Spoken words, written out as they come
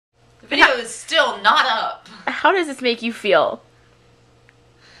is still not up. How does this make you feel?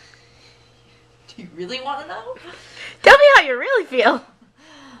 Do you really want to know? Tell me how you really feel.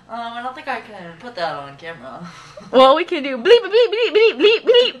 I don't think I can put that on camera. Well, we can do bleep, bleep, bleep, bleep, bleep,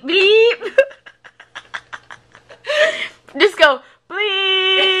 bleep, bleep. Just go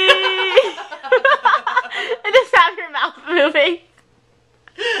bleep. And just have your mouth moving.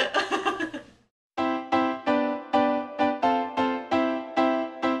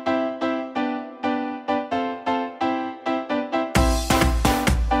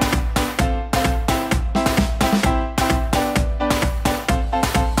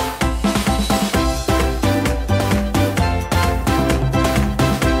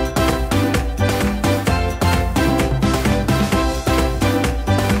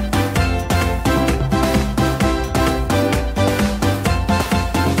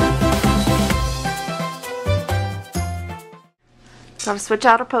 Gotta switch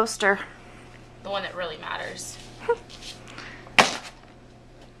out a poster. The one that really matters.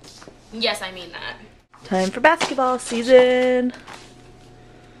 Yes, I mean that. Time for basketball season.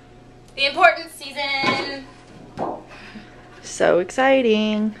 The important season. So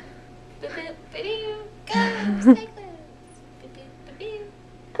exciting. Go, Cyclones.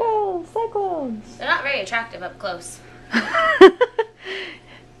 Go, Cyclones. They're not very attractive up close.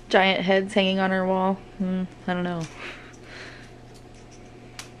 Giant heads hanging on our wall. I don't know.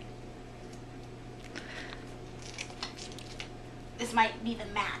 This might be the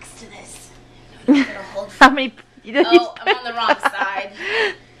max to this. How many? Oh, I'm on the wrong side.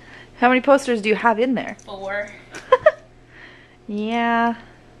 How many posters do you have in there? 4. Yeah.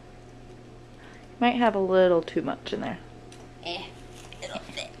 Might have a little too much in there. It'll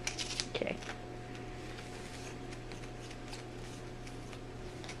fit. Okay.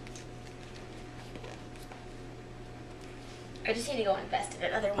 I just need to go invest in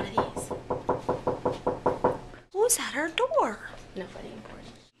another one of these. Who's at our door? Nobody important.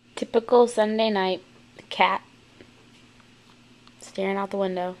 Typical Sunday night. The cat staring out the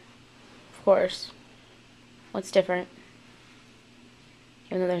window. Of course. What's different?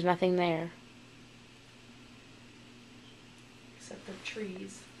 Even though there's nothing there. Except the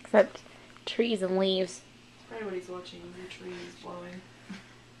trees. Except trees and leaves. Probably what he's watching, the trees blowing.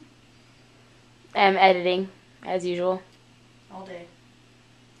 I'm editing, as usual. All day.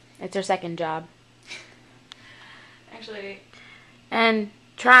 It's our second job. Actually, And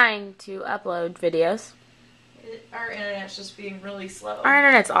trying to upload videos. our internet's just being really slow. Our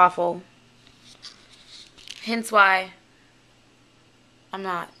internet's awful. Hence why I'm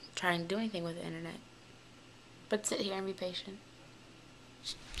not trying to do anything with the internet. But sit here and be patient.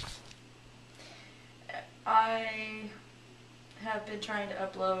 I have been trying to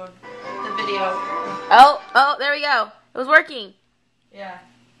upload the video. Oh, there we go. It was working. Yeah.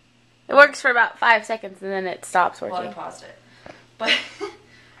 It works for about 5 seconds and then it stops Well, working. I paused it. But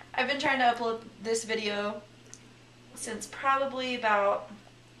I've been trying to upload this video since probably about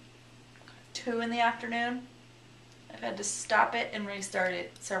 2 in the afternoon. I've had to stop it and restart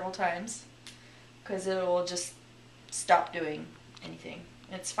it several times because it will just stop doing anything.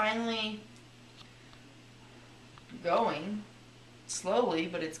 It's finally going. Slowly,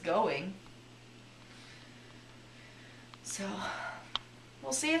 but it's going. So,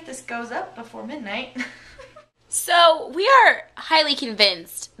 we'll see if this goes up before midnight. So we are highly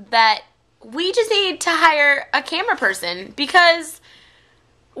convinced that we just need to hire a camera person because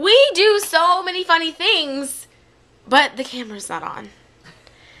we do so many funny things, but the camera's not on.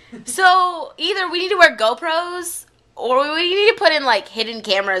 So either we need to wear GoPros or we need to put in like hidden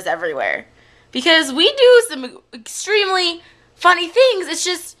cameras everywhere because we do some extremely funny things.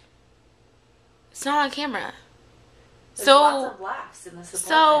 It's not on camera. There's So lots of laughs in this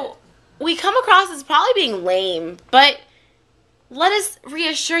apartment. So we come across as probably being lame, but let us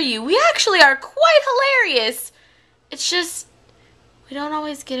reassure you, we actually are quite hilarious. It's just, we don't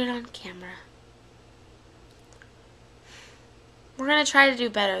always get it on camera. We're going to try to do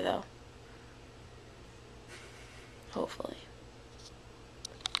better, though. Hopefully.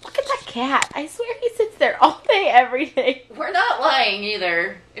 Look at that cat. I swear he sits there all day, every day. We're not lying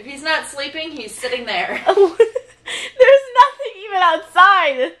either. If he's not sleeping, he's sitting there. There's nothing even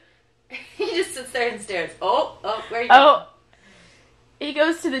outside. He just sits there and stares. Oh, where are you going? Oh. He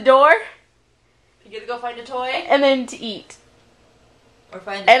goes to the door. You gonna go find a toy? And then to eat. Or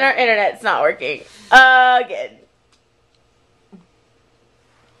find And our internet's not working. Again.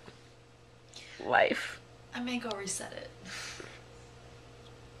 Life. I may go reset it.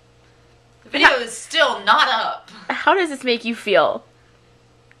 The video is still not up. How does this make you feel?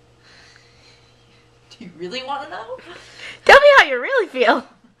 Do you really want to know? Tell me how you really feel.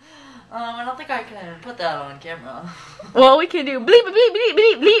 I don't think I can put that on camera. Well, we can do bleep, bleep, bleep,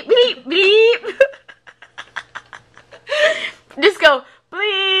 bleep, bleep, bleep, bleep. Just go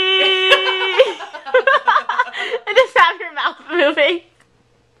bleep. And just have your mouth moving.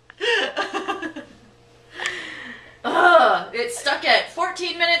 It's stuck at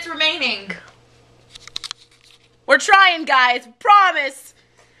 14 minutes remaining. We're trying, guys. Promise.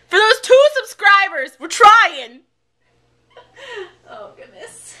 For those 2 subscribers, we're trying. Oh,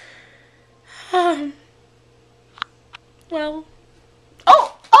 goodness. Well.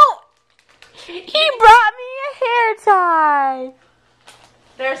 Oh! He brought me a hair tie.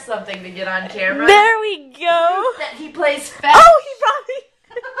 There's something to get on camera. There we go. That he plays fetch. Oh, he brought me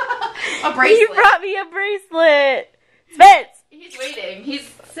A bracelet. He brought me a bracelet. Spence. He's waiting. He's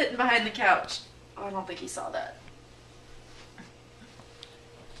sitting behind the couch. Oh, I don't think he saw that.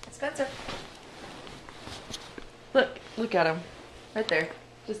 Spencer. Look at him. Right there.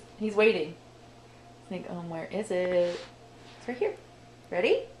 He's waiting. Think, where is it? It's right here.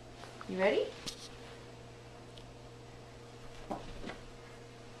 Ready? You ready?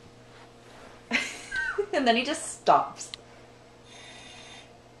 And then he just stops.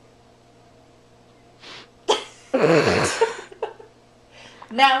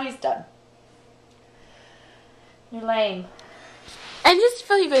 Now he's done. You're lame. And just to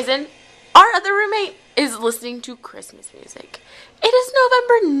fill you guys in, our other roommate is listening to Christmas music. It is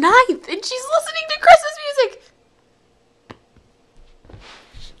November 9th, and she's listening to Christmas music.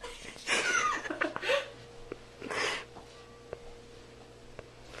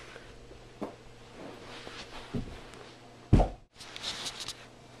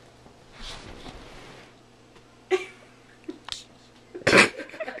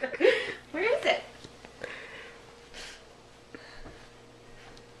 Where is it?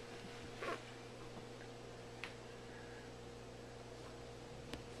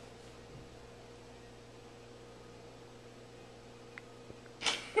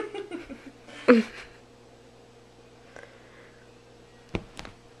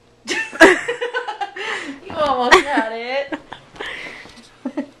 You almost had it.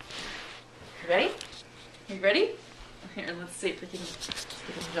 You ready? You ready? Here, let's see if we can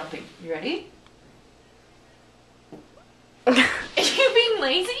get him jumping. You ready? Are you being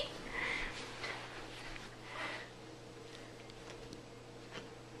lazy?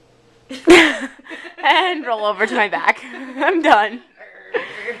 And roll over to my back. I'm done.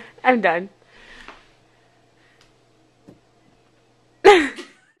 I'm done.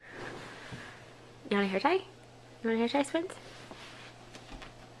 You want a hair tie? You want a hair tie, Spence?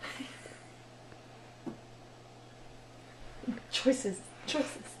 Choices.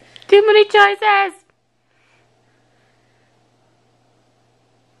 Too many choices!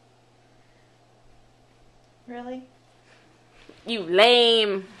 Really? You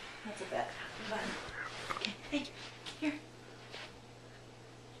lame. That's a bet. Okay, hey, here.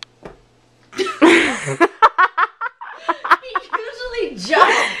 He usually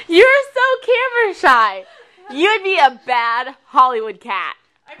jumps. You're so camera shy. You would be a bad Hollywood cat.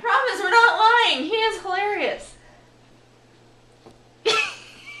 I promise we're not lying. He is hilarious.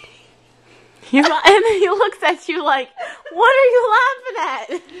 And then he looks at you like, what are you laughing at?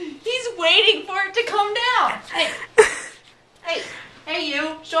 He's waiting for it to come down. Hey,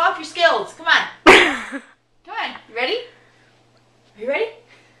 you. Show off your skills. Come on. Come on. You ready? Are you ready?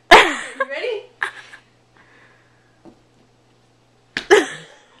 You ready?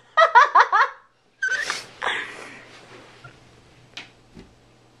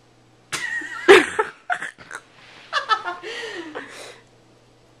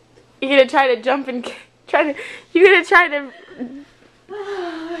 You're gonna try to jump and you're gonna try to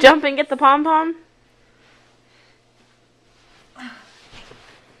jump and get the pom-pom?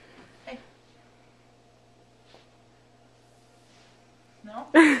 Hey. No?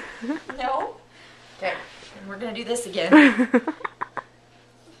 No? Okay, and we're gonna do this again.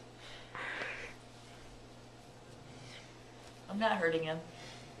 I'm not hurting him.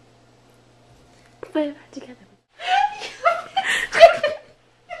 Put it back together.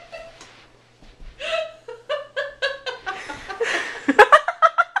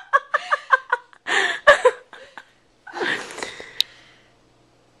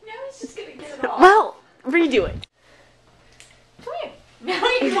 Well, redo it. Come here. Now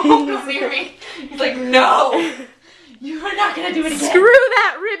you won't come near me. He's like, no. You are not going to do it again. Screw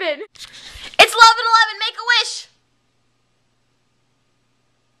that ribbon. It's 11:11. Make a wish.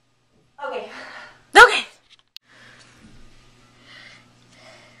 Okay. Okay.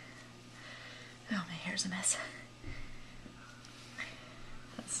 Oh, my hair's a mess.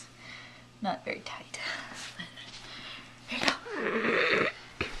 That's not very tight. Here you go.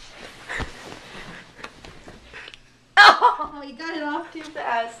 Oh, you got it off too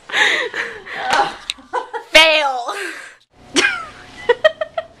fast. Fail.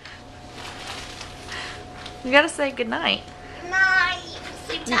 You gotta say goodnight. Night.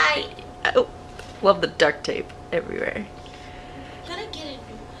 Sleep tight. Oh, love the duct tape everywhere. Gotta get it.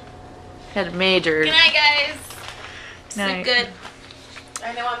 Had a major. Good night, guys. Sleep Night. good.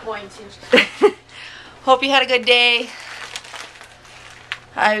 I know I'm going to. Hope you had a good day.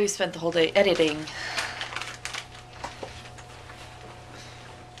 I spent the whole day editing.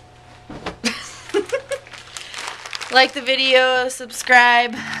 Like the video,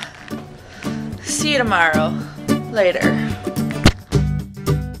 subscribe. See you tomorrow. Later.